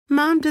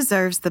Mom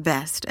deserves the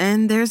best,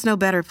 and there's no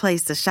better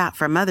place to shop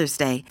for Mother's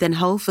Day than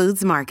Whole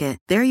Foods Market.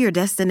 They're your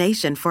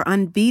destination for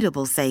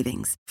unbeatable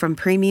savings, from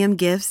premium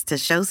gifts to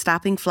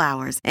show-stopping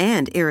flowers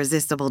and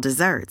irresistible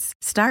desserts.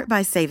 Start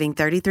by saving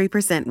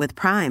 33% with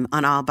Prime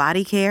on all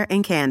body care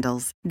and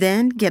candles.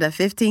 Then get a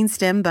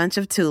 15-stem bunch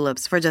of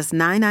tulips for just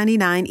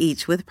 $9.99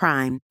 each with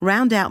Prime.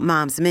 Round out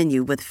Mom's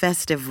menu with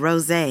festive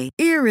rosé,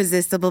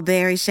 irresistible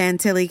berry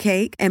chantilly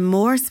cake, and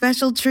more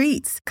special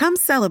treats. Come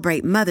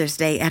celebrate Mother's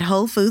Day at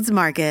Whole Foods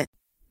Market.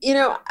 You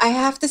know, I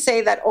have to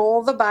say that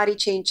all the body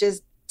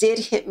changes did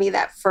hit me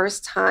that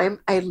first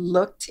time I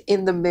looked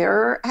in the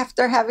mirror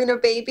after having a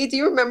baby. Do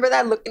you remember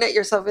that, looking at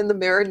yourself in the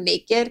mirror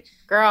naked?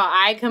 Girl,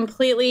 I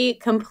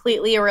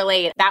completely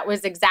relate. That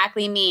was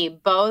exactly me,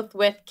 both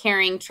with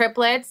carrying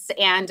triplets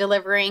and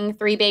delivering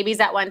 3 babies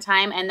at one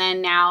time, and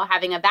then now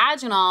having a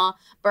vaginal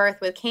birth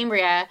with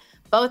Cambria.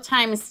 Both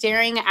times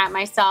staring at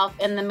myself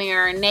in the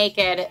mirror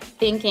naked,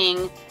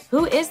 thinking,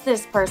 who is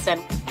this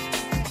person?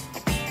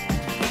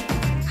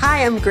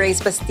 Hi, I'm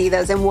Grace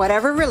Bastidas, and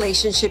whatever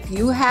relationship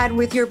you had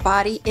with your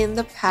body in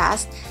the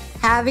past,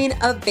 having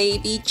a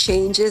baby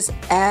changes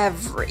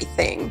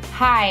everything.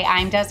 Hi,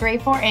 I'm Desiree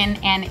Fortin,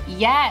 and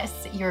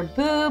yes, your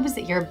boobs,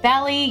 your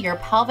belly, your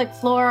pelvic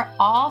floor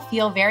all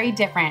feel very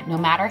different no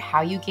matter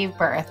how you gave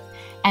birth.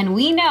 And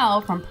we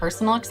know from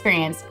personal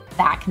experience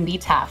that can be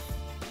tough.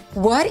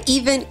 What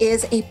even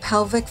is a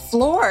pelvic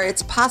floor?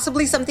 It's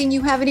possibly something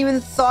you haven't even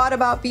thought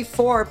about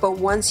before, but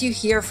once you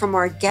hear from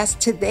our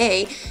guest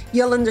today,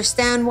 you'll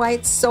understand why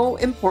it's so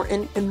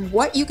important and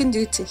what you can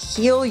do to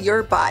heal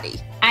your body.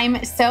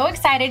 I'm so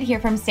excited to hear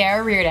from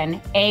Sarah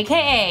Reardon,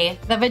 aka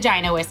the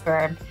Vagina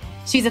Whisperer.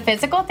 She's a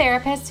physical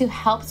therapist who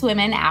helps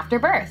women after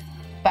birth.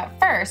 But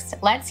first,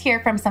 let's hear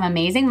from some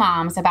amazing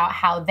moms about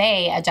how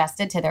they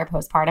adjusted to their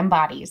postpartum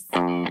bodies.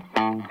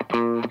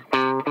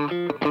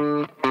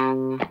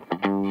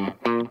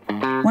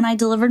 When I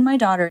delivered my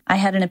daughter, I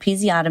had an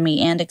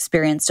episiotomy and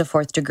experienced a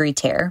 4th-degree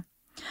tear.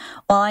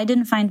 While I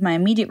didn't find my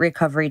immediate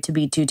recovery to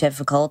be too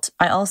difficult,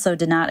 I also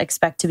did not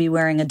expect to be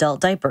wearing adult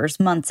diapers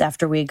months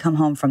after we had come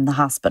home from the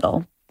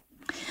hospital.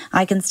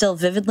 I can still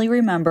vividly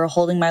remember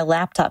holding my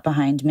laptop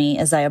behind me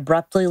as I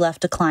abruptly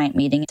left a client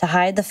meeting to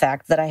hide the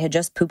fact that I had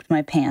just pooped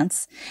my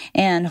pants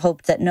and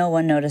hoped that no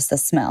one noticed the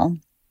smell.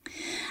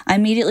 I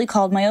immediately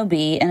called my OB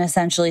and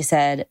essentially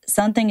said,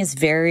 something is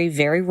very,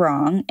 very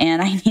wrong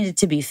and I needed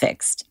to be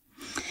fixed.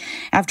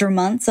 After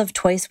months of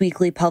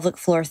twice-weekly pelvic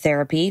floor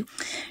therapy,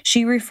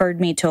 she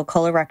referred me to a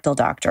colorectal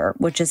doctor,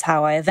 which is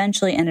how I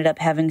eventually ended up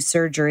having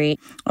surgery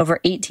over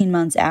 18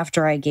 months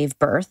after I gave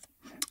birth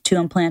to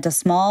implant a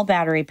small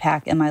battery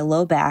pack in my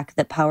low back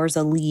that powers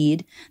a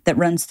lead that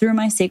runs through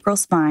my sacral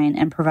spine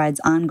and provides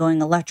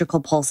ongoing electrical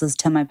pulses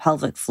to my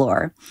pelvic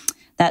floor.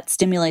 That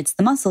stimulates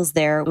the muscles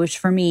there, which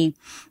for me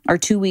are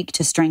too weak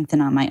to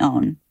strengthen on my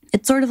own.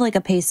 It's sort of like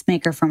a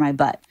pacemaker for my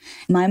butt.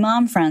 My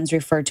mom friends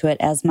refer to it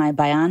as my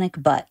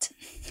bionic butt.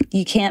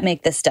 You can't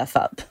make this stuff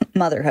up.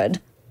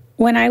 Motherhood.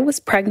 When I was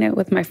pregnant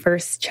with my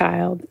first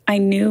child, I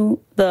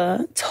knew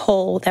the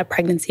toll that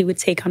pregnancy would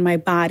take on my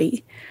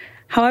body.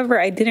 However,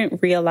 I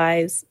didn't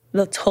realize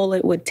the toll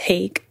it would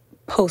take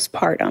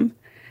postpartum.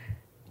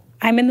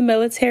 I'm in the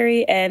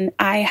military and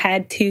I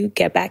had to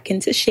get back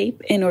into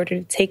shape in order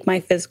to take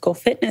my physical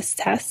fitness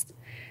test.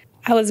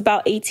 I was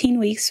about 18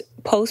 weeks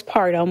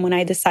postpartum when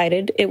I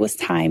decided it was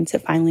time to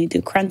finally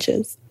do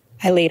crunches.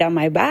 I laid on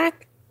my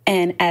back,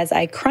 and as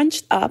I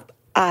crunched up,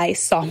 I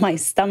saw my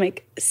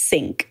stomach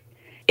sink.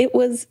 It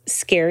was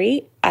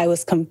scary. I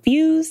was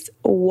confused.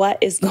 What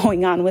is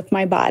going on with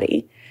my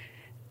body?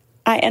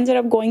 I ended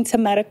up going to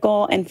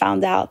medical and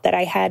found out that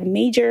I had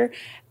major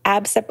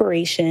ab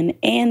separation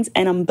and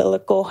an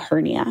umbilical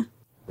hernia.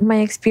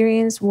 My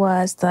experience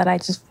was that I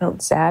just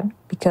felt sad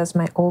because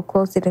my old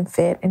clothes didn't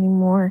fit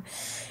anymore.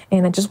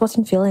 And I just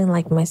wasn't feeling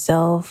like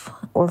myself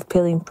or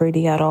feeling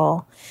pretty at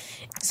all.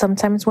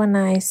 Sometimes when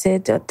I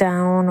sit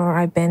down or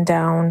I bend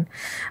down,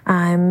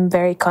 I'm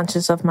very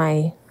conscious of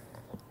my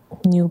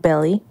new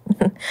belly.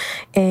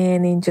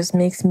 And it just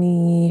makes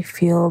me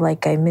feel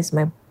like I miss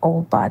my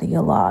old body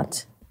a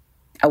lot.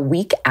 A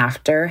week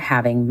after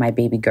having my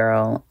baby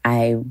girl,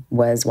 I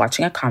was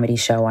watching a comedy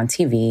show on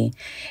TV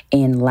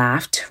and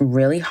laughed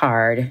really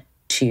hard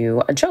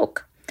to a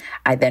joke.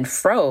 I then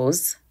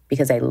froze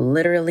because I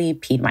literally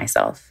peed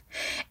myself.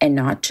 And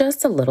not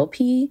just a little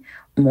pee,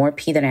 more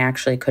pee than I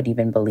actually could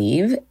even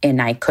believe,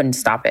 and I couldn't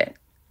stop it.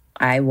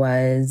 I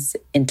was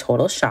in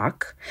total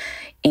shock,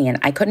 and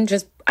I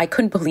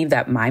couldn't believe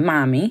that my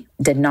mommy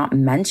did not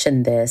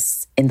mention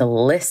this in the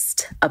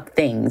list of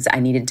things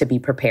I needed to be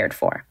prepared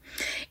for.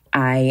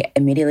 I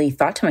immediately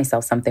thought to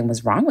myself something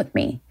was wrong with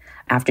me.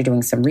 After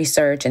doing some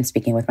research and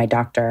speaking with my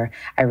doctor,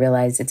 I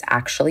realized it's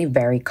actually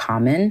very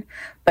common,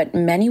 but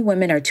many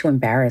women are too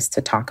embarrassed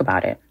to talk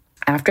about it.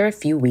 After a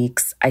few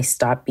weeks, I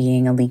stopped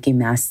being a leaky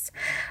mess,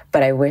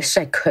 but I wish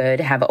I could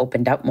have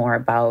opened up more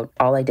about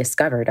all I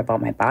discovered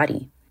about my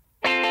body.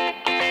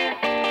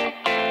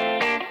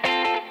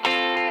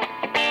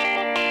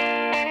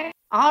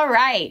 All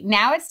right,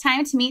 now it's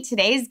time to meet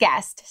today's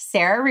guest,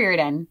 Sarah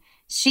Reardon.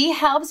 She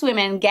helps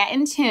women get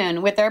in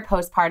tune with their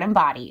postpartum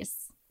bodies.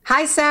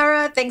 Hi,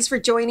 Sarah. Thanks for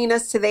joining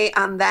us today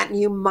on That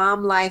New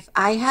Mom Life.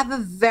 I have a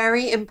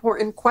very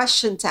important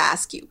question to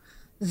ask you.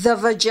 The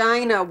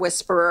Vagina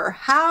Whisperer.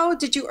 How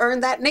did you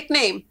earn that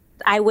nickname?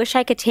 I wish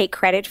I could take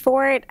credit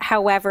for it.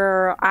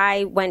 However,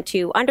 I went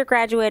to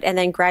undergraduate and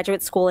then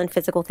graduate school in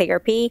physical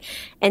therapy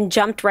and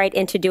jumped right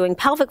into doing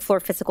pelvic floor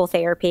physical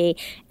therapy.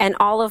 And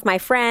all of my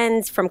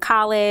friends from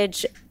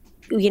college,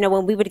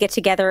 when we would get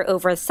together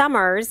over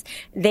summers,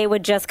 they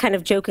would just kind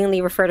of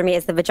jokingly refer to me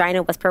as the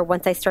Vagina Whisperer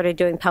once I started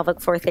doing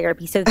pelvic floor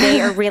therapy. So they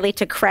are really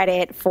to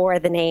credit for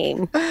the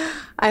name.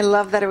 I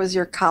love that it was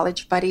your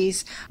college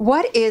buddies.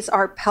 What is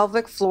our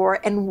pelvic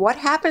floor and what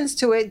happens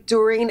to it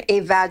during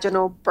a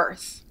vaginal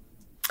birth?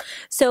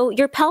 So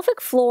your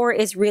pelvic floor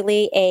is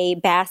really a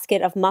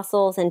basket of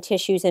muscles and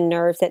tissues and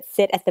nerves that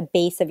sit at the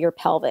base of your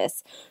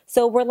pelvis.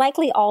 So we're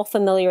likely all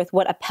familiar with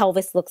what a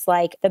pelvis looks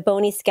like, the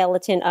bony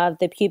skeleton of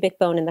the pubic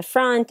bone in the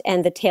front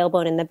and the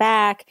tailbone in the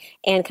back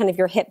and kind of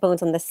your hip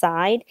bones on the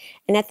side.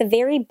 And at the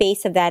very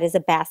base of that is a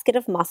basket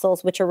of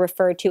muscles, which are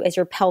referred to as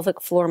your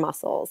pelvic floor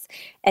muscles.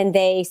 And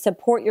they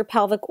support your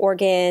pelvic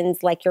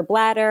organs like your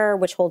bladder,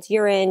 which holds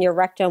urine, your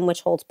rectum,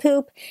 which holds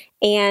poop,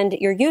 and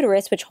your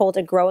uterus, which holds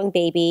a growing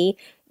baby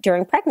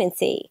during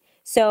pregnancy.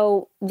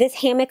 So this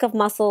hammock of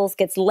muscles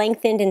gets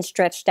lengthened and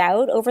stretched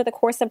out over the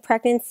course of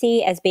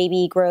pregnancy as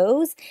baby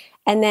grows.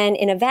 And then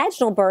in a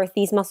vaginal birth,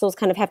 these muscles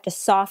kind of have to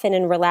soften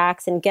and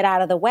relax and get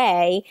out of the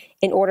way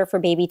in order for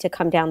baby to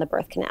come down the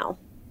birth canal.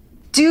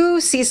 Do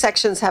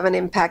C-sections have an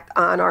impact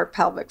on our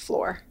pelvic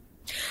floor?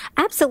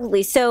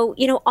 Absolutely. So,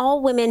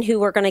 all women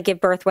who are going to give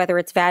birth, whether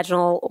it's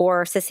vaginal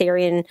or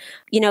cesarean,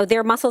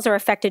 their muscles are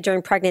affected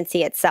during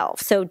pregnancy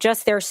itself. So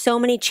there are so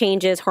many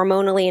changes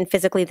hormonally and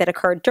physically that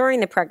occur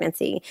during the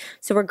pregnancy.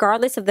 So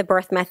regardless of the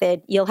birth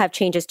method, you'll have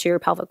changes to your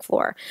pelvic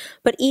floor.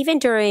 But even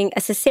during a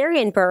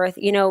cesarean birth,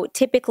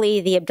 typically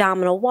the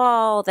abdominal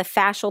wall, the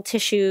fascial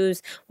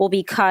tissues will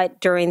be cut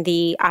during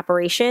the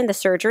operation, the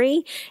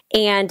surgery,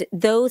 and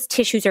those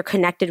tissues are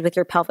connected with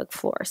your pelvic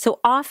floor.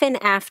 So often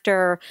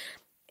after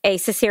a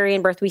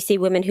cesarean birth, we see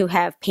women who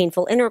have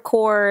painful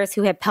intercourse,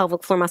 who have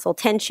pelvic floor muscle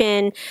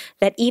tension,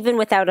 that even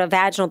without a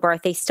vaginal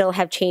birth, they still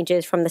have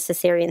changes from the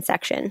cesarean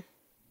section.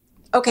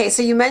 Okay,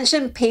 so you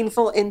mentioned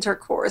painful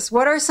intercourse.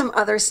 What are some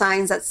other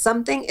signs that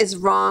something is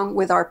wrong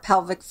with our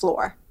pelvic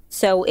floor?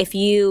 So if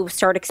you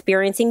start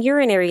experiencing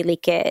urinary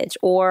leakage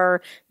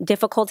or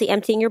difficulty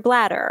emptying your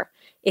bladder,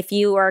 if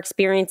you are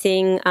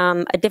experiencing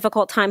a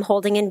difficult time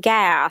holding in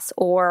gas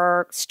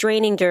or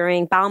straining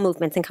during bowel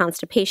movements and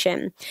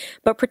constipation.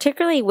 But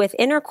particularly with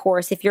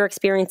intercourse, if you're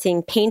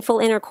experiencing painful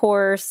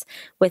intercourse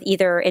with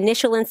either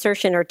initial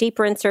insertion or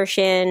deeper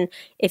insertion,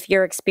 if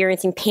you're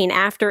experiencing pain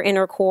after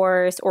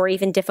intercourse or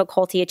even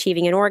difficulty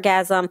achieving an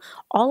orgasm,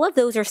 all of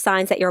those are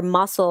signs that your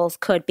muscles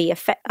could be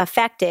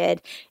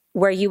affected,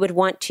 where you would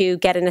want to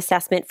get an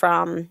assessment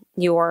from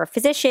your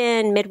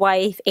physician,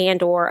 midwife,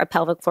 and or a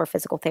pelvic floor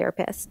physical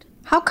therapist.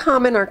 How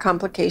common are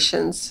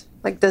complications?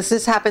 Does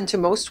this happen to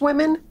most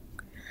women?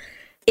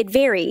 It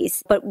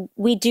varies, but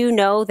we do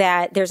know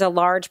that there's a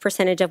large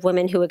percentage of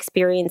women who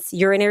experience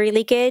urinary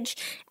leakage,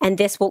 and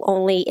this will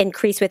only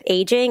increase with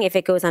aging if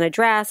it goes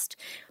unaddressed.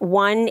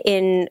 1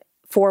 in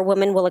 4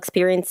 women will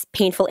experience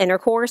painful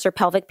intercourse or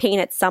pelvic pain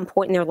at some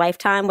point in their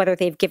lifetime, whether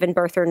they've given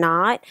birth or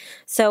not.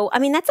 So,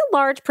 that's a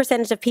large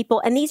percentage of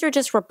people, and these are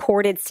just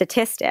reported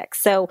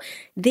statistics. So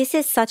this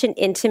is such an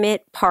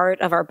intimate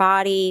part of our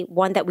body,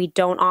 one that we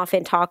don't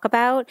often talk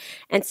about.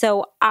 And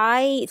so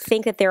I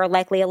think that there are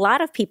likely a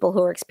lot of people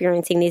who are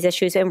experiencing these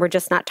issues, and we're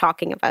just not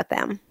talking about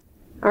them.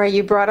 All right,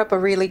 you brought up a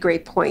really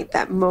great point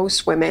that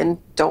most women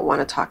don't want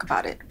to talk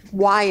about it.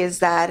 Why is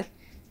that?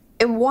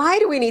 And why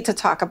do we need to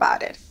talk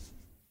about it?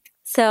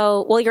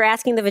 So, you're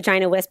asking the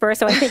Vagina Whisperer,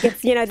 so I think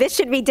it's, this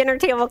should be dinner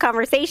table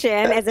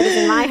conversation as it is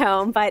in my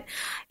home. But,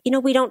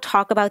 we don't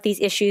talk about these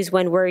issues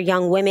when we're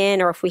young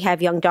women or if we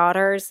have young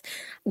daughters.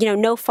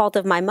 No fault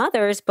of my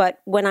mother's, but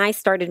when I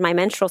started my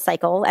menstrual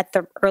cycle at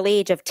the early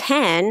age of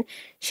 10,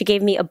 she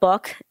gave me a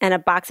book and a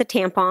box of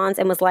tampons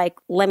and was like,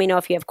 let me know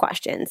if you have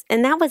questions.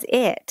 And that was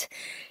it.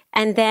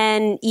 And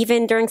then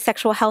even during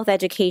sexual health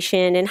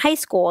education in high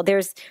school,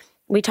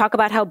 we talk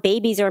about how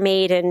babies are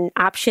made and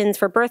options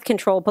for birth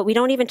control, but we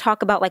don't even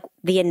talk about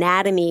the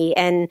anatomy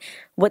and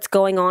what's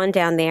going on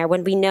down there,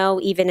 when we know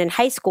even in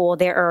high school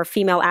there are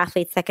female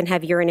athletes that can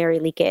have urinary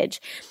leakage.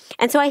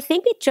 And so I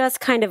think it just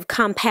kind of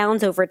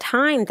compounds over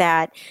time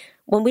that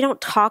when we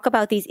don't talk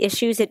about these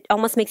issues, it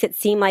almost makes it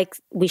seem like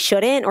we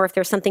shouldn't, or if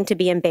there's something to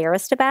be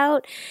embarrassed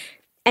about.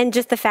 And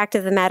just the fact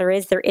of the matter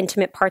is they're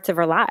intimate parts of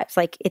our lives.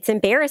 It's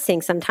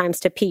embarrassing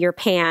sometimes to pee your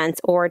pants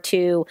or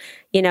to,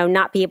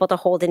 not be able to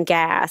hold in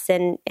gas.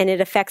 And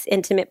it affects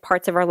intimate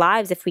parts of our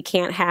lives if we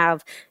can't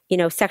have,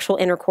 sexual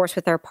intercourse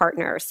with our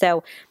partner.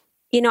 So,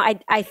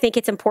 I think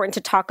it's important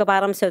to talk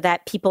about them so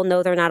that people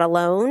know they're not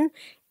alone.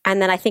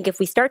 And then I think if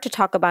we start to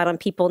talk about them,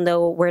 people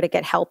know where to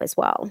get help as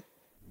well.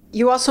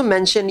 You also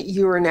mentioned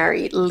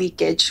urinary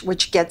leakage,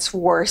 which gets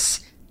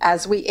worse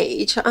as we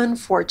age,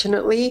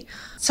 unfortunately.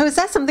 So is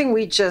that something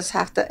we just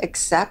have to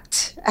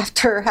accept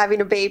after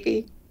having a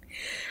baby?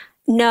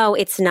 No,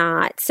 it's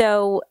not.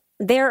 So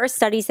there are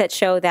studies that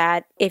show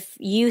that if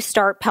you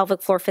start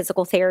pelvic floor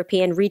physical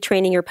therapy and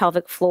retraining your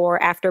pelvic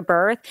floor after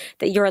birth,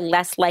 that you're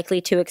less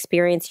likely to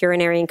experience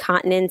urinary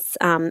incontinence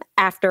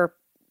after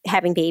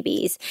having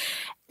babies.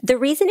 The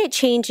reason it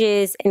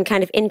changes and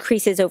kind of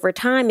increases over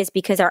time is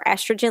because our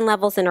estrogen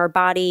levels in our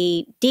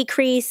body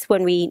decrease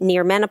when we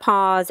near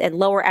menopause, and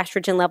lower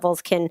estrogen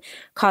levels can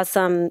cause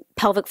some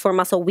pelvic floor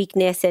muscle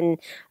weakness and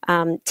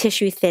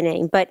tissue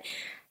thinning. But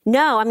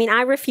no, I mean,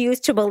 I refuse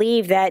to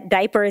believe that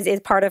diapers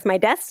is part of my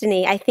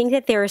destiny. I think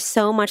that there is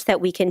so much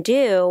that we can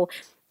do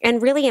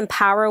and really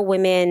empower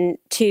women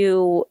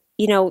to,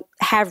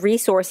 have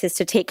resources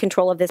to take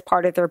control of this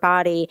part of their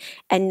body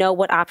and know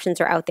what options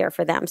are out there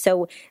for them.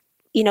 So,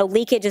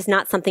 leakage is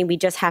not something we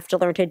just have to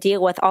learn to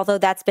deal with, although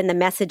that's been the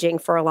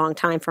messaging for a long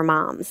time for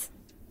moms.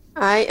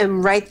 I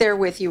am right there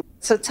with you.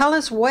 So tell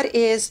us, what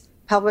is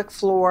pelvic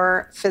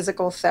floor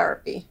physical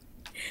therapy?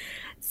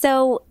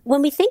 So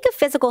when we think of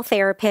physical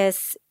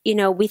therapists,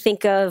 we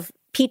think of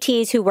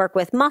PTs who work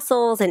with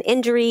muscles and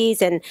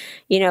injuries and,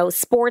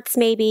 sports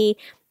maybe.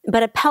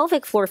 But a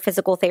pelvic floor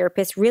physical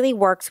therapist really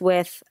works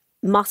with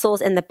muscles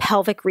in the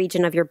pelvic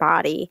region of your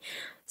body.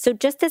 So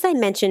just as I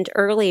mentioned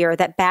earlier,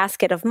 that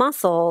basket of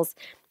muscles,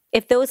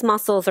 if those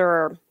muscles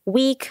are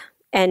weak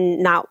and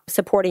not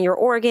supporting your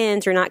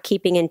organs or not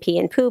keeping in pee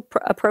and poop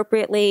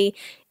appropriately,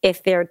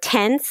 if they're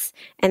tense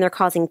and they're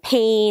causing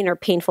pain or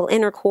painful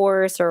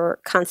intercourse or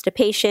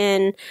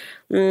constipation,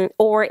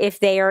 or if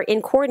they are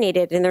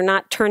incoordinated and they're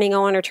not turning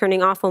on or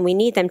turning off when we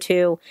need them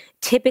to,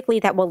 typically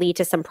that will lead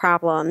to some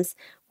problems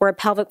where a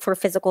pelvic floor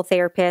physical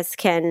therapist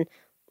can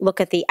look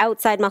at the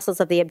outside muscles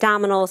of the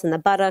abdominals and the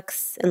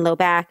buttocks and low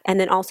back, and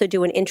then also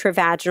do an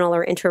intravaginal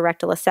or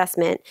intrarectal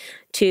assessment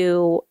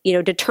to,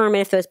 determine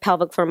if those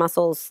pelvic floor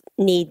muscles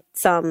need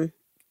some,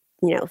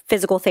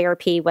 physical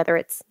therapy, whether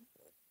it's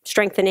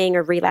strengthening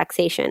or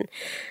relaxation.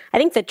 I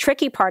think the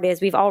tricky part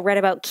is we've all read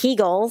about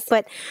Kegels,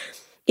 but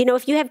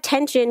if you have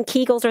tension,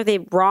 Kegels are the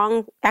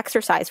wrong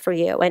exercise for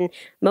you. And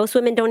most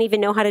women don't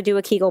even know how to do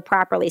a Kegel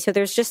properly. So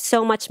there's just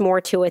so much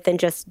more to it than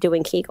just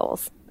doing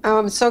Kegels. Oh,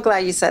 I'm so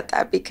glad you said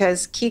that,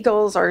 because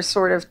Kegels are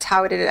sort of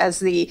touted as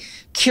the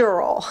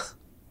cure-all.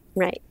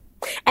 Right.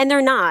 And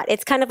they're not.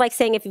 It's kind of like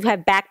saying if you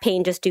have back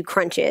pain, just do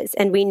crunches.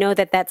 And we know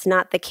that that's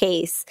not the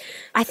case.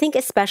 I think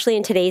especially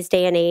in today's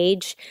day and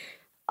age,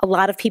 a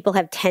lot of people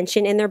have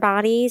tension in their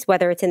bodies,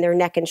 whether it's in their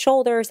neck and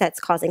shoulders that's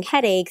causing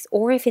headaches,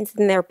 or if it's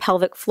in their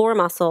pelvic floor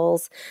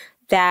muscles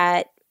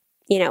that,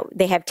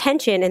 they have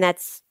tension and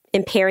that's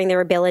impairing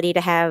their ability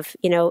to have,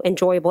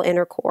 enjoyable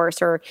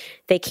intercourse, or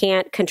they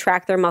can't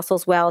contract their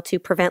muscles well to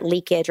prevent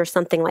leakage or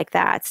something like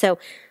that. So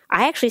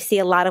I actually see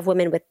a lot of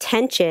women with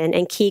tension,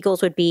 and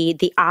Kegels would be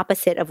the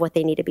opposite of what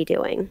they need to be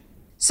doing.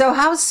 So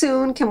how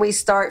soon can we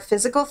start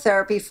physical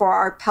therapy for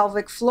our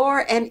pelvic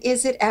floor, and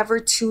is it ever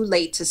too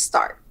late to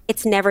start?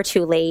 It's never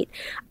too late.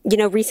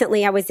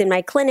 Recently I was in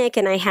my clinic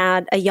and I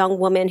had a young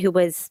woman who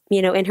was,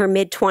 in her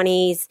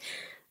mid-20s,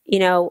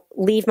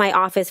 leave my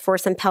office for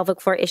some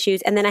pelvic floor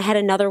issues. And then I had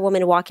another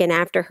woman walk in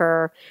after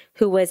her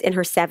who was in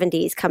her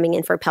 70s coming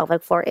in for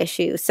pelvic floor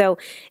issues. So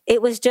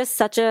it was just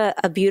such a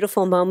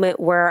beautiful moment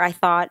where I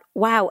thought,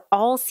 wow,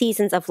 all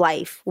seasons of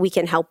life we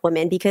can help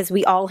women, because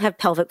we all have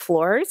pelvic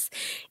floors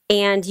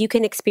and you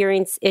can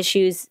experience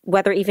issues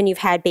whether even you've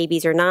had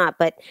babies or not.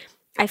 But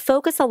I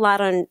focus a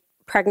lot on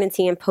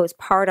pregnancy and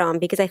postpartum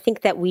because I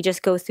think that we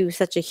just go through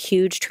such a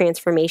huge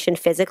transformation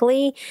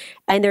physically,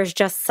 and there's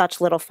just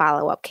such little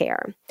follow-up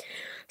care.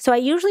 So I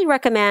usually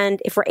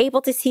recommend, if we're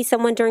able to see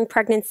someone during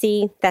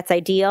pregnancy, that's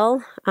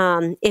ideal.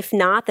 If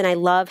not, then I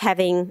love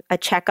having a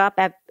checkup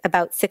at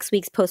about 6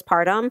 weeks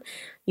postpartum.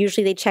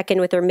 Usually they check in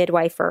with their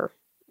midwife or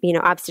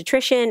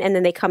obstetrician, and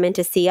then they come in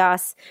to see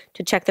us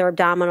to check their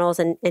abdominals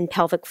and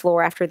pelvic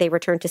floor after they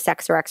return to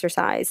sex or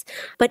exercise.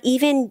 But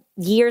even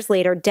years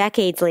later,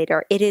 decades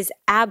later, it is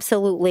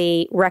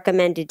absolutely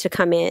recommended to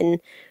come in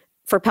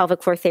for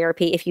pelvic floor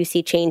therapy if you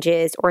see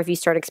changes or if you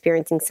start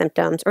experiencing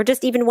symptoms, or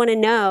just even want to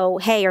know,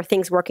 hey, are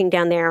things working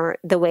down there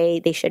the way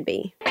they should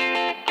be?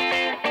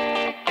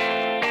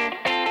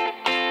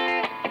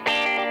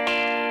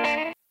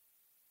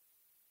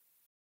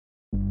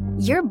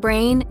 Your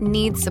brain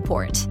needs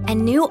support,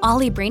 and new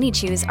Ollie Brainy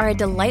Chews are a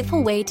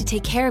delightful way to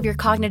take care of your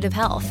cognitive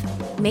health.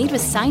 Made with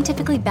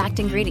scientifically backed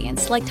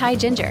ingredients like Thai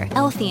ginger,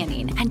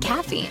 L-theanine, and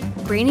caffeine,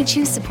 Brainy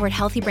Chews support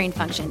healthy brain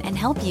function and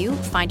help you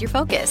find your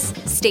focus,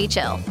 stay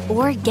chill,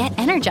 or get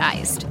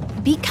energized.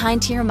 Be kind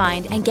to your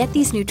mind and get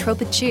these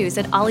nootropic chews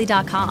at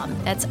ollie.com.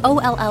 That's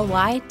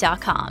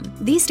OLLY.com.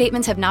 These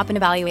statements have not been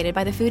evaluated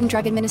by the Food and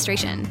Drug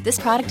Administration. This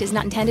product is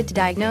not intended to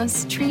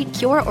diagnose, treat,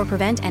 cure, or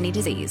prevent any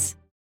disease.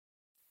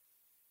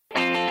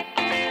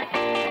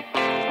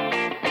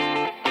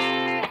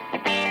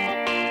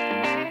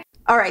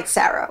 All right,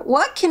 Sarah,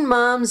 what can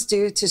moms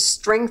do to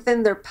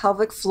strengthen their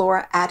pelvic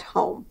floor at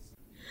home?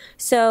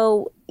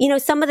 So,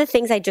 some of the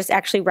things I just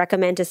actually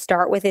recommend to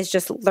start with is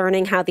just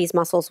learning how these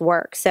muscles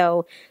work.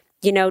 So,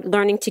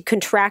 learning to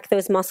contract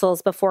those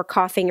muscles before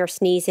coughing or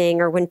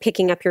sneezing or when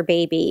picking up your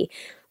baby,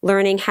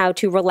 learning how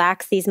to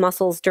relax these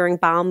muscles during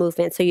bowel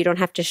movement so you don't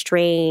have to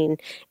strain,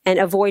 and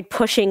avoid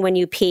pushing when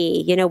you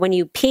pee. When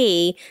you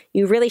pee,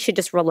 you really should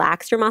just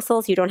relax your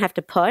muscles. You don't have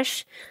to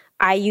push.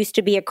 I used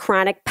to be a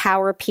chronic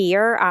power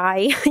peer.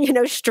 I,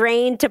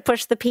 strained to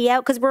push the pee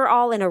out because we're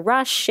all in a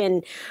rush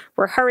and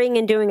we're hurrying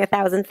and doing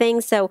 1,000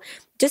 things. So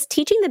just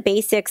teaching the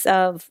basics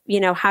of,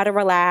 how to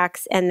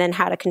relax and then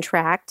how to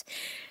contract.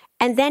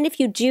 And then if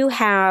you do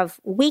have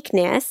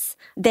weakness,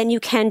 then you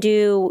can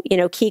do,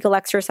 Kegel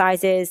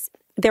exercises.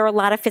 There are a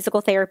lot of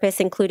physical therapists,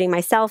 including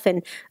myself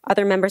and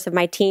other members of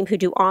my team, who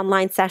do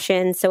online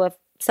sessions. So if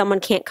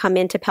someone can't come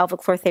into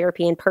pelvic floor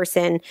therapy in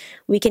person,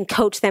 we can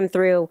coach them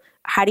through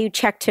how do you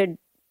check to,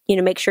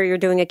 make sure you're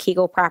doing a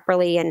Kegel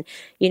properly, and,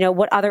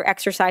 what other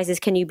exercises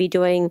can you be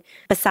doing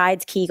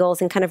besides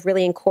Kegels, and kind of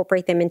really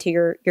incorporate them into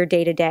your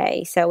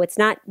day-to-day. So it's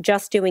not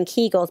just doing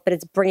Kegels, but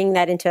it's bringing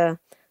that into,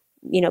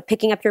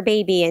 picking up your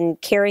baby and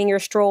carrying your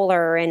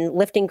stroller and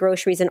lifting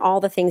groceries and all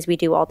the things we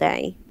do all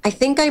day. I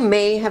think I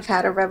may have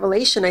had a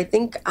revelation. I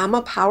think I'm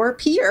a power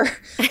peer.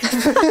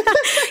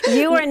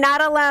 You are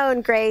not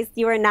alone, Grace.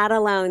 You are not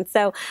alone.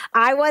 So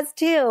I was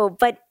too.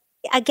 But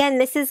again,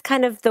 this is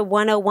kind of the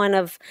 101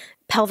 of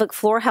pelvic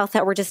floor health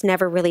that we're just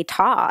never really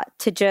taught,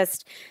 to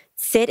just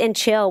sit and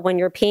chill when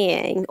you're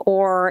peeing.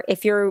 Or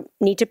if you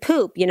need to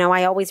poop,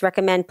 I always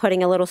recommend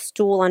putting a little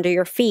stool under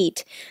your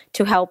feet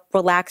to help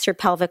relax your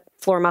pelvic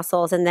floor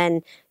muscles, and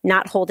then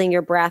not holding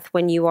your breath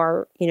when you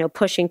are,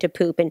 pushing to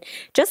poop. And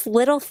just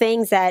little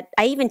things that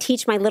I even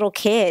teach my little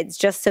kids,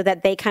 just so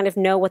that they kind of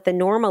know what the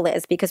normal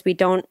is, because we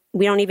don't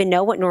even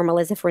know what normal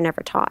is if we're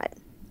never taught.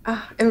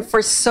 And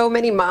for so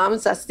many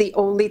moms, that's the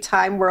only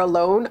time we're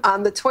alone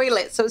on the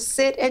toilet. So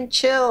sit and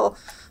chill.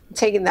 I'm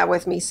taking that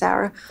with me,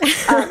 Sarah.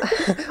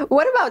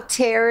 What about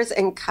tears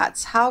and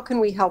cuts? How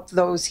can we help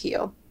those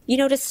heal?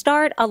 To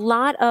start,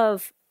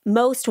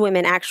 most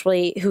women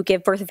actually who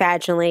give birth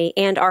vaginally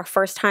and are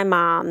first-time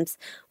moms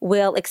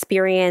will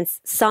experience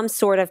some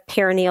sort of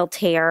perineal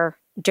tear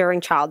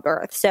during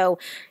childbirth. So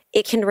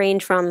it can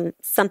range from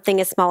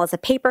something as small as a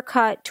paper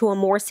cut to a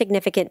more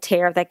significant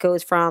tear that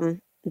goes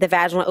from the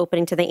vaginal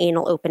opening to the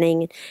anal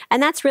opening.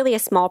 And that's really a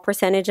small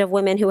percentage of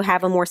women who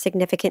have a more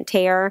significant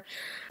tear.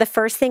 The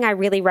first thing I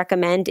really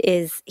recommend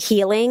is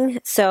healing.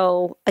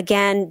 So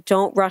again,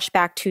 don't rush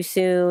back too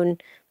soon.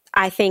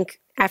 I think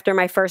after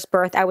my first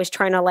birth, I was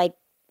trying to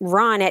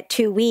run at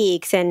 2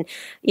 weeks, and,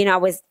 I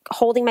was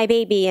holding my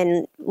baby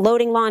and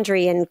loading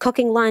laundry and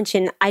cooking lunch.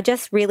 And I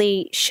just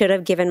really should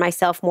have given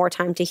myself more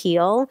time to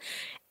heal.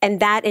 And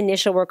that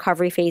initial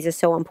recovery phase is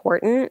so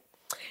important.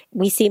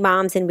 We see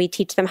moms and we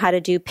teach them how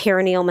to do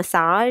perineal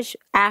massage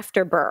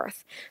after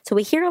birth. So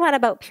we hear a lot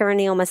about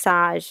perineal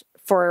massage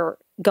for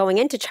going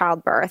into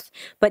childbirth,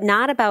 but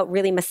not about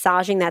really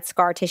massaging that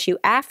scar tissue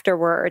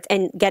afterwards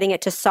and getting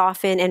it to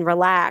soften and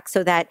relax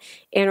so that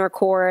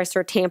intercourse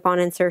or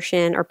tampon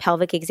insertion or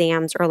pelvic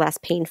exams are less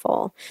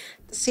painful.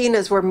 Seeing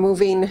as we're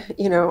moving,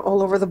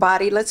 all over the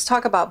body, let's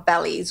talk about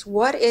bellies.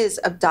 What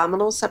is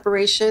abdominal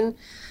separation?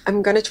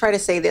 I'm going to try to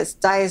say this,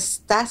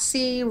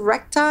 diastasis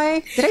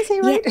recti. Did I say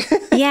it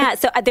right? Yeah.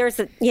 So there's,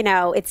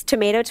 it's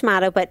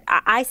tomato, but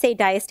I say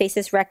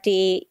diastasis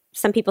recti.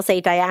 Some people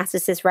say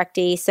diastasis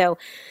recti. So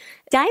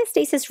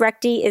diastasis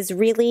recti is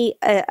really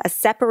a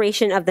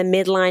separation of the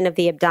midline of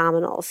the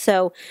abdominal.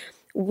 So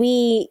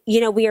we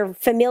are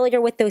familiar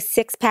with those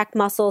six-pack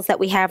muscles that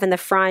we have in the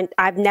front.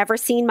 I've never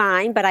seen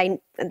mine, but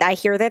I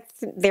hear that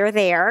they're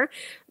there.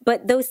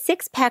 But those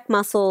six-pack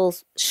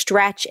muscles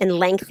stretch and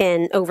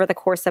lengthen over the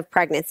course of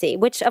pregnancy,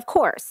 which, of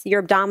course, your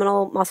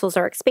abdominal muscles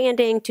are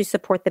expanding to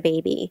support the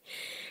baby.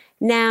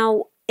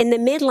 Now, in the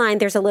midline,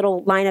 there's a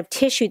little line of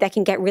tissue that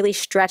can get really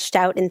stretched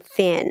out and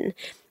thin.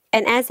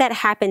 And as that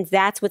happens,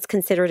 that's what's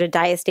considered a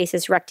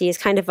diastasis recti, is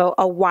kind of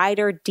a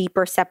wider,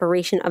 deeper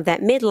separation of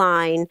that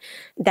midline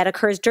that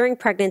occurs during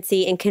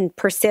pregnancy and can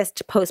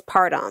persist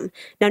postpartum.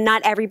 Now,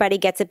 not everybody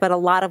gets it, but a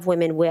lot of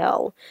women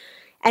will.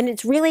 And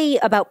it's really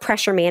about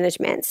pressure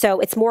management.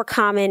 So it's more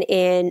common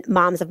in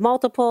moms of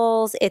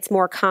multiples. It's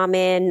more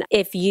common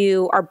if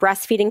you are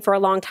breastfeeding for a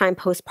long time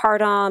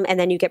postpartum and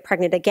then you get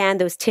pregnant again.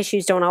 Those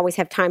tissues don't always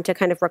have time to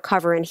kind of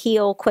recover and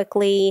heal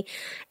quickly.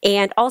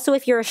 And also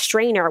if you're a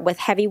strainer with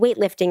heavy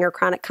weightlifting or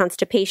chronic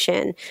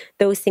constipation,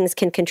 those things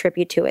can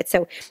contribute to it.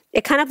 So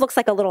it kind of looks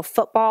like a little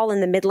football in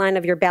the midline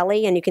of your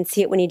belly, and you can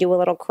see it when you do a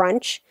little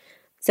crunch.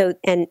 So,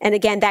 and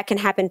again, that can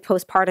happen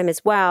postpartum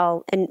as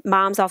well. And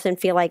moms often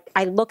feel like,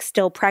 I look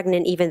still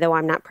pregnant even though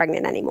I'm not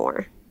pregnant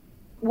anymore.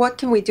 What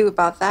can we do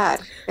about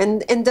that?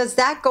 And does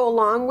that go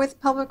along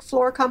with pelvic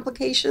floor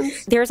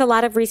complications? There's a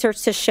lot of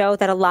research to show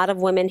that a lot of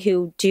women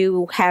who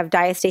do have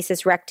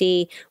diastasis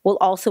recti will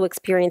also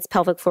experience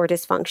pelvic floor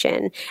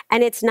dysfunction.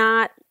 And it's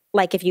not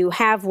like if you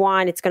have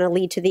one, it's going to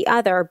lead to the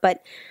other.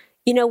 But,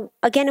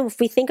 again, if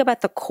we think about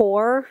the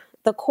core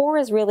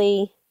is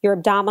really your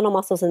abdominal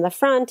muscles in the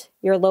front,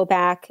 your low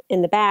back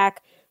in the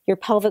back, your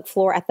pelvic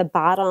floor at the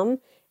bottom,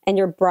 and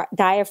your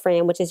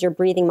diaphragm, which is your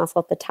breathing muscle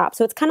at the top.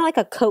 So it's kind of like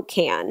a Coke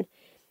can.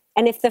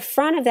 And if the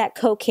front of that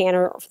Coke can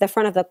or the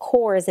front of the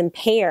core is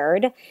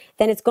impaired,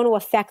 then it's going to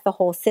affect the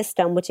whole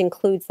system, which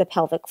includes the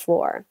pelvic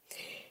floor.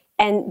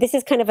 And this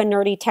is kind of a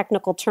nerdy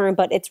technical term,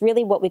 but it's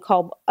really what we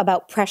call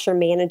about pressure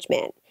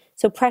management.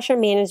 So pressure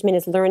management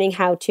is learning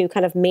how to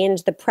kind of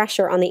manage the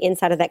pressure on the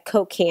inside of that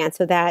Coke can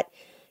so that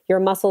your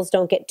muscles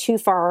don't get too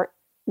far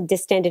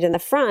distended in the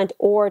front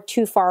or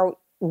too far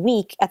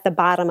weak at the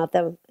bottom of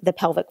the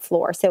pelvic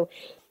floor. So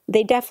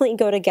they definitely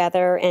go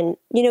together. And,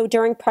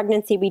 during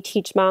pregnancy, we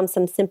teach moms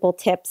some simple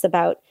tips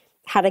about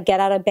how to get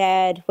out of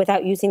bed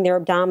without using their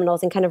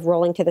abdominals and kind of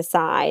rolling to the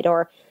side,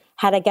 or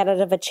how to get out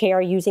of a chair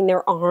using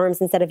their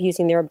arms instead of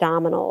using their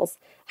abdominals,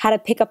 how to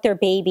pick up their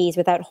babies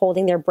without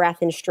holding their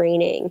breath and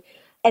straining,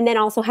 and then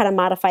also how to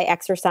modify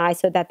exercise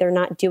so that they're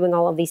not doing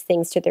all of these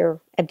things to their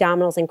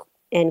abdominals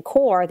and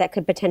core that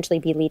could potentially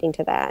be leading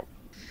to that.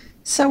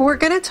 So we're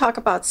going to talk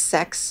about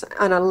sex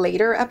on a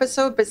later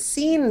episode, but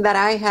seeing that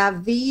I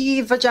have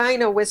the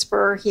vagina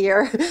whisperer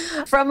here,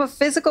 from a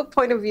physical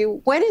point of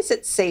view, when is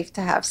it safe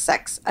to have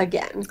sex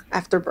again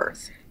after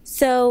birth?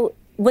 So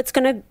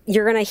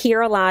you're going to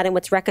hear a lot, and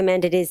what's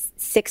recommended is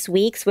 6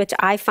 weeks, which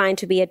I find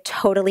to be a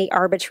totally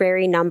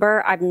arbitrary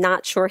number. I'm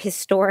not sure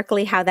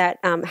historically how that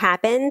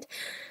happened,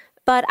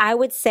 but I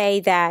would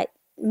say that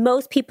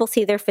most people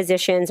see their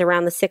physicians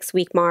around the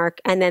 6-week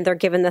mark, and then they're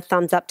given the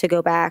thumbs up to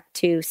go back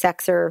to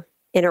sex or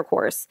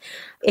intercourse.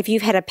 If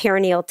you've had a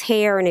perineal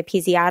tear and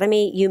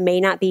episiotomy, you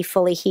may not be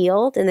fully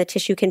healed, and the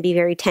tissue can be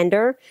very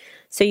tender,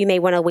 so you may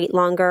want to wait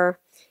longer.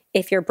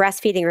 If you're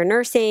breastfeeding or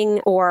nursing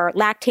or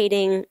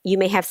lactating, you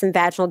may have some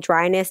vaginal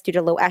dryness due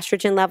to low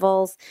estrogen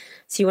levels.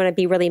 So you want to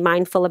be really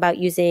mindful about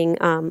using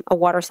a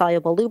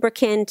water-soluble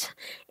lubricant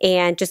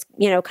and just,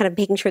 kind of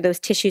making sure those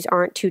tissues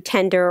aren't too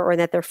tender or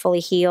that they're fully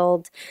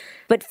healed.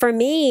 But for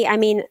me,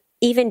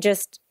 even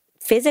just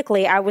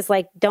physically, I was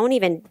like, don't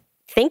even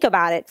think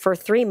about it for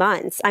 3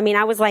 months.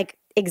 I was like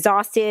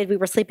exhausted. We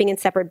were sleeping in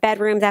separate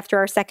bedrooms after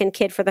our second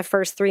kid for the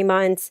first 3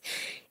 months.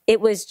 It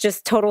was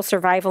just total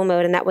survival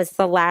mode. And that was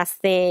the last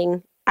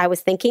thing I was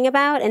thinking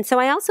about. And so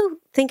I also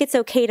think it's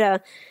okay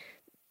to,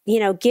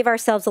 give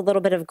ourselves a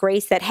little bit of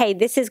grace that, hey,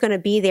 this is going to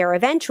be there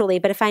eventually.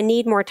 But if I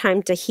need more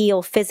time to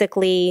heal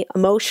physically,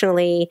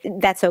 emotionally,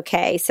 that's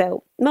okay.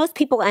 So most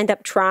people end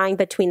up trying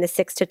between the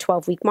 6 to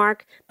 12 week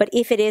mark. But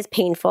if it is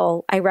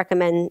painful, I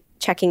recommend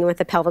checking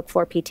with a pelvic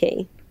floor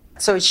PT.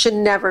 So it should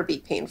never be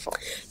painful.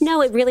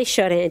 No, it really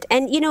shouldn't.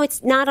 And,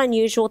 it's not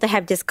unusual to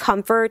have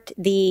discomfort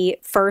the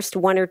first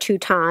 1 or 2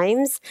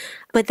 times,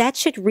 but that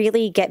should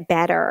really get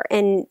better.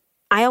 And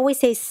I always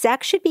say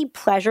sex should be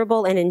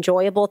pleasurable and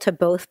enjoyable to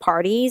both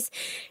parties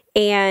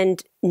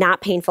and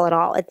not painful at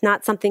all. It's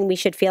not something we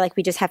should feel like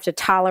we just have to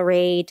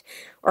tolerate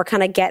or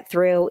kind of get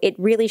through. It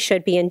really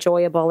should be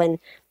enjoyable. And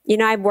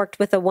I've worked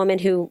with a woman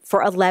who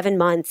for 11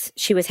 months,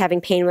 she was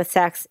having pain with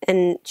sex,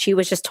 and she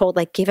was just told,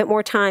 like, give it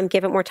more time.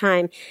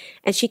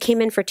 And she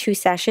came in for 2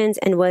 sessions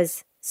and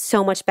was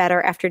so much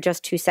better after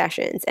just 2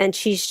 sessions. And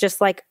she's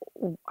just like,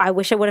 I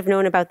wish I would have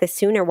known about this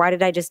sooner. Why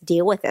did I just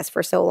deal with this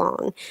for so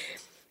long?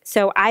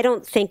 So I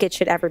don't think it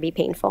should ever be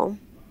painful.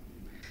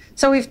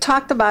 So we've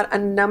talked about a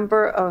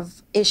number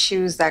of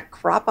issues that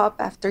crop up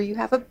after you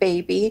have a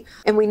baby,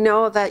 and we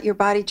know that your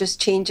body just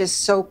changes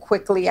so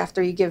quickly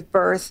after you give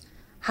birth.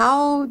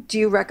 How do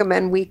you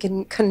recommend we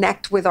can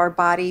connect with our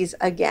bodies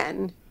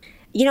again?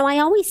 I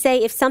always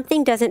say if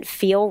something doesn't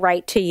feel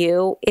right to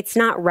you, it's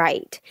not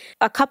right.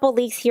 A couple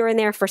leaks here and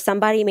there for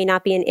somebody may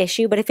not be an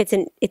issue, but if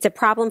it's a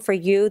problem for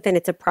you, then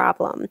it's a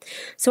problem.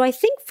 So I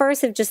think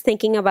first of just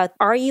thinking about,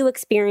 are you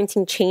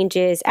experiencing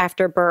changes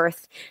after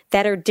birth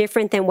that are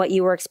different than what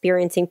you were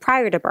experiencing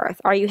prior to birth?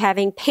 Are you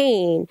having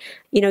pain,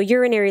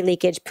 urinary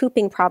leakage,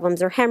 pooping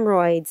problems or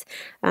hemorrhoids,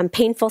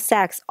 painful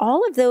sex?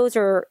 All of those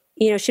are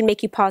should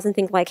make you pause and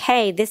think like,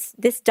 hey, this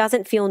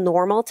doesn't feel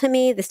normal to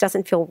me. This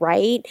doesn't feel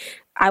right.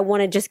 I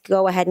want to just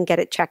go ahead and get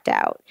it checked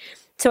out.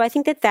 So I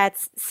think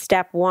that's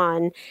step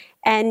one.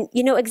 And,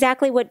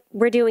 exactly what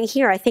we're doing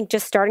here, I think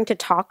just starting to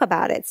talk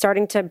about it,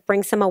 starting to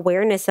bring some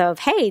awareness of,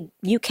 hey,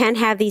 you can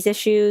have these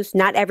issues.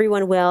 Not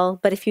everyone will,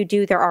 but if you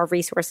do, there are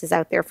resources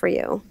out there for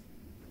you.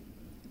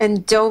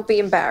 And don't be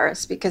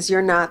embarrassed because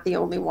you're not the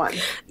only one.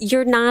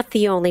 You're not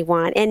the only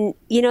one. And,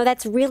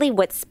 that's really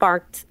what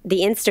sparked the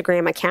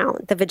Instagram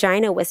account, The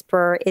Vagina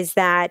Whisperer, is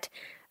that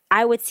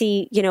I would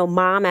see,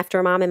 mom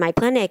after mom in my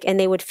clinic, and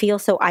they would feel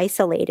so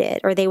isolated,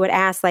 or they would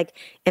ask like,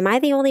 am I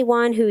the only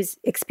one who's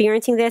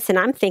experiencing this? And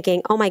I'm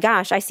thinking, oh my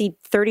gosh, I see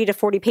 30 to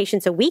 40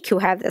 patients a week who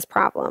have this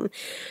problem.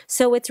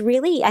 So it's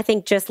really, I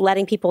think, just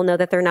letting people know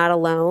that they're not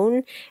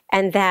alone,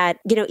 and that,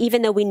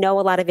 even though we know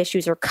a lot of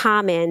issues are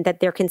common, that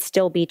there can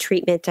still be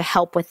treatment to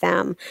help with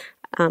them.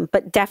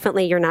 But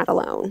definitely you're not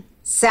alone.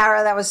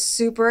 Sarah, that was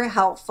super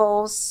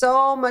helpful.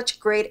 So much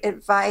great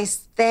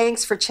advice.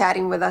 Thanks for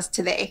chatting with us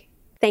today.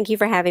 Thank you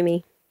for having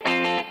me.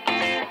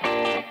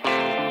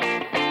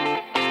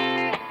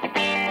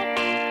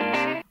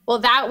 Well,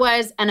 that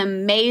was an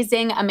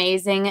amazing,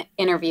 amazing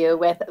interview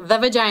with the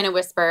Vagina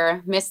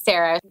Whisperer, Miss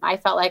Sarah. I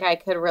felt like I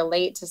could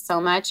relate to so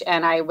much,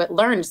 and I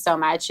learned so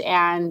much.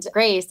 And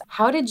Grace,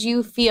 how did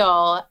you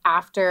feel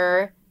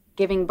after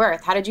giving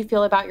birth? How did you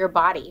feel about your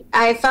body?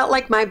 I felt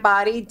like my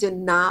body did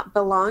not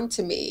belong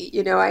to me.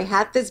 You know, I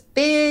had this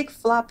big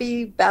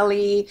floppy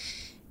belly,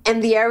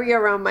 and the area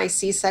around my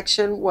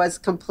C-section was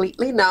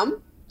completely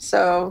numb.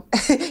 So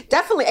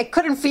definitely, I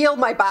couldn't feel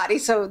my body.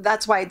 So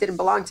that's why it didn't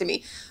belong to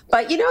me.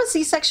 But, you know,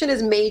 C-section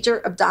is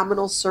major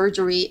abdominal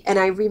surgery. And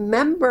I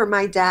remember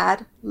my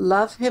dad,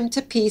 love him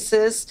to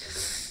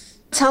pieces,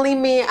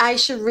 telling me I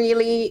should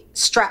really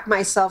strap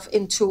myself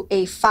into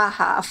a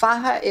faja. A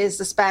faja is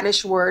the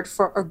Spanish word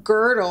for a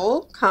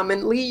girdle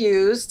commonly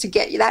used to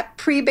get that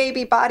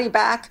pre-baby body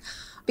back,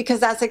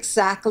 because that's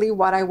exactly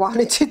what I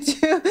wanted to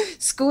do.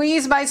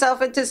 Squeeze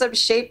myself into some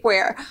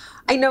shapewear.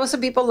 I know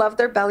some people love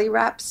their belly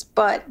wraps,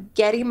 but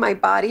getting my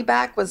body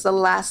back was the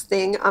last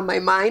thing on my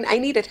mind. I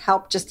needed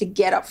help just to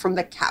get up from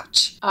the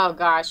couch. Oh,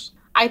 gosh.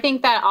 I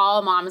think that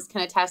all moms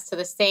can attest to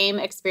the same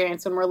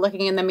experience when we're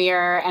looking in the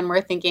mirror and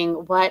we're thinking,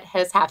 what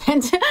has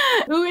happened?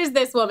 Who is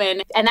this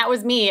woman? And that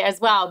was me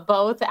as well,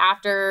 both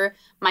after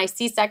my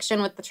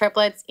C-section with the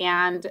triplets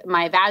and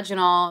my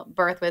vaginal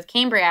birth with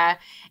Cambria.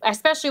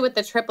 Especially with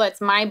the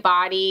triplets, my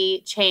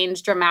body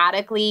changed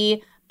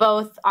dramatically,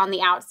 both on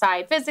the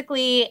outside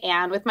physically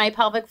and with my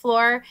pelvic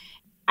floor.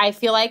 I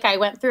feel like I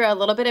went through a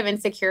little bit of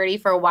insecurity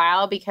for a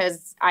while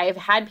because I've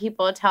had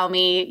people tell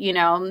me, you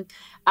know,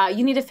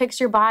 you need to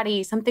fix your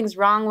body. Something's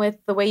wrong with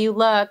the way you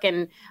look.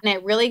 And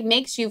it really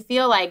makes you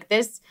feel like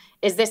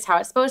is this how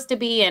it's supposed to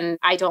be? And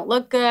I don't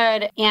look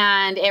good.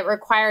 And it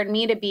required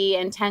me to be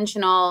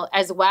intentional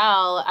as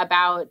well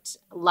about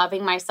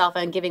loving myself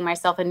and giving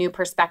myself a new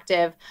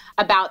perspective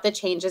about the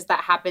changes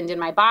that happened in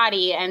my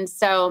body. And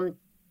so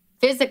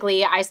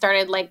physically, I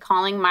started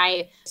calling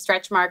my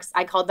stretch marks,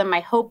 I called them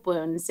my hope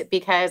wounds,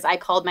 because I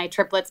called my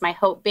triplets my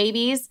hope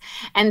babies.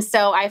 And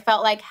so I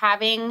felt like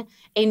having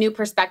a new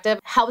perspective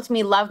helped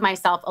me love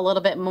myself a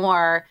little bit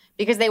more,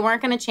 because they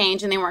weren't going to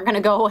change and they weren't going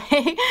to go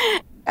away.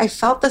 I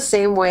felt the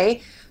same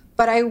way,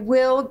 but I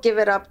will give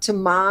it up to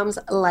moms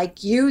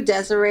like you,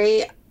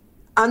 Desiree,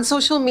 on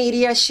social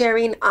media,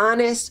 sharing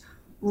honest,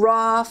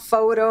 raw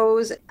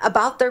photos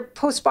about their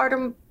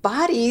postpartum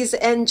bodies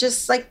and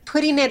just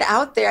putting it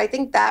out there. I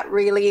think that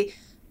really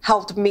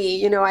helped me.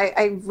 You know,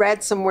 I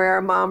read somewhere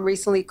a mom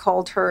recently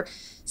called her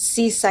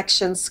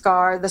C-section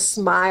scar the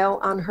smile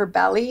on her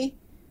belly.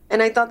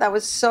 And I thought that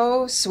was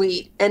so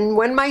sweet. And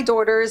when my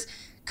daughters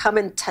come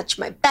and touch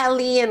my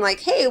belly and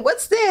hey,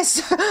 what's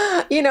this?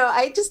 You know,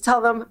 I just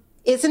tell them,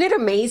 isn't it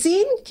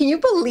amazing? Can you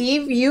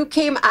believe you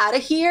came out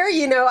of here?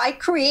 You know, I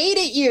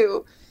created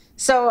you.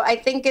 So I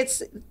think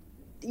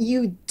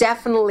you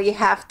definitely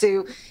have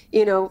to,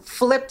 you know,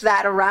 flip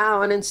that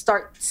around and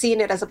start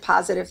seeing it as a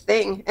positive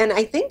thing. And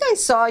I think I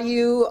saw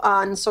you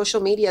on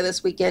social media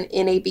this weekend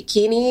in a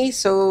bikini.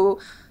 So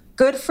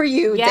good for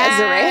you,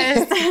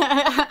 yes. Desiree.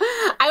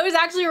 I was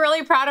actually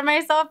really proud of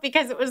myself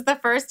because it was the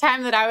first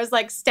time that I was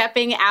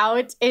stepping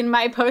out in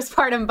my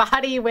postpartum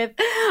body with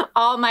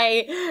all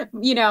my,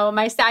 you know,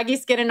 my saggy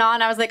skin and all.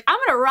 And I was like, I'm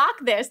going to rock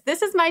this.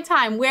 This is my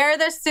time. Wear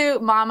the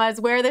suit,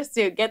 mamas. Wear the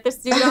suit. Get the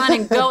suit on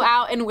and go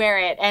out and wear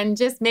it and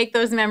just make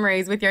those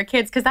memories with your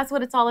kids, because that's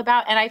what it's all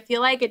about. And I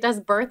feel like it does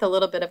birth a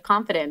little bit of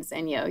confidence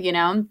in you, you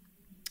know?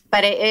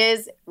 But it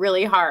is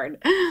really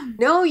hard.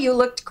 No, you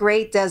looked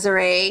great,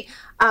 Desiree.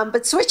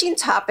 But switching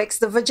topics,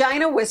 the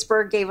Vagina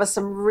Whisperer gave us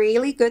some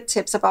really good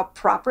tips about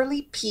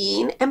properly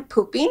peeing and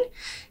pooping.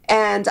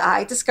 And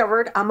I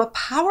discovered I'm a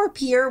power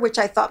peer, which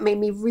I thought made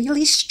me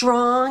really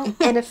strong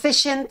and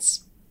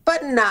efficient,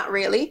 but not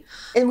really.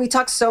 And we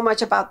talked so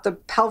much about the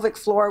pelvic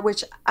floor,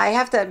 which I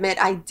have to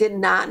admit I did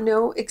not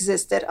know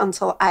existed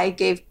until I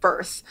gave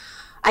birth.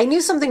 I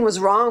knew something was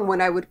wrong when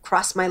I would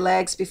cross my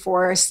legs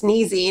before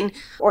sneezing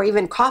or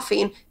even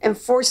coughing. And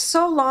for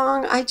so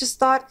long, I just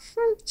thought,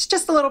 it's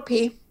just a little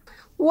pee.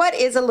 What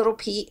is a little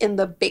pee in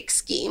the big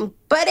scheme?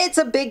 But it's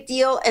a big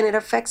deal and it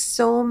affects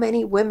so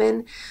many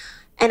women.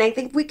 And I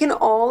think we can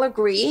all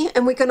agree,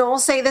 and we can all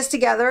say this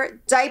together,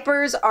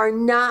 diapers are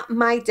not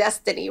my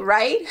destiny,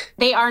 right?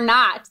 They are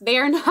not. They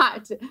are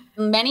not.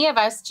 Many of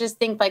us just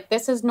think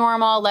this is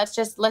normal. Let's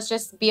just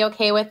be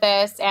okay with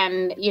this.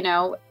 And, you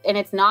know, and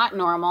it's not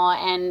normal.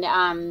 And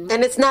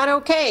it's not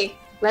okay.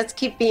 Let's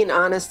keep being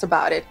honest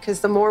about it,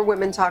 because the more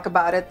women talk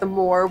about it, the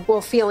more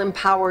we'll feel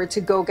empowered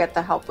to go get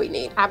the help we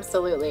need.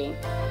 Absolutely.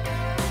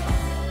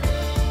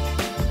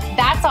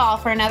 That's all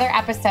for another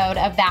episode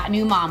of That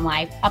New Mom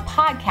Life, a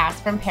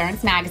podcast from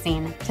Parents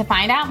Magazine. To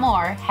find out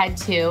more, head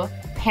to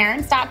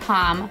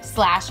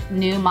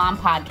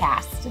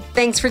parents.com/newmompodcast.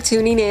 Thanks for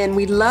tuning in.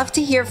 We'd love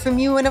to hear from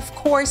you. And of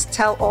course,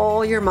 tell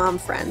all your mom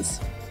friends.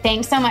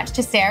 Thanks so much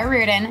to Sarah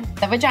Reardon,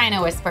 the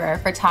Vagina Whisperer,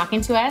 for talking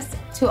to us,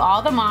 to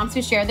all the moms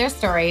who shared their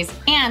stories,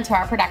 and to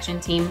our production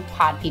team,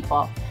 Pod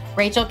People,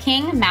 Rachel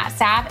King, Matt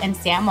Sabb, and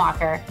Sam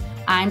Walker.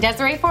 I'm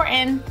Desiree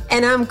Fortin.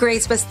 And I'm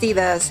Grace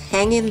Bastidas.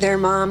 Hang in there,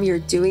 Mom. You're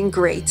doing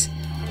great.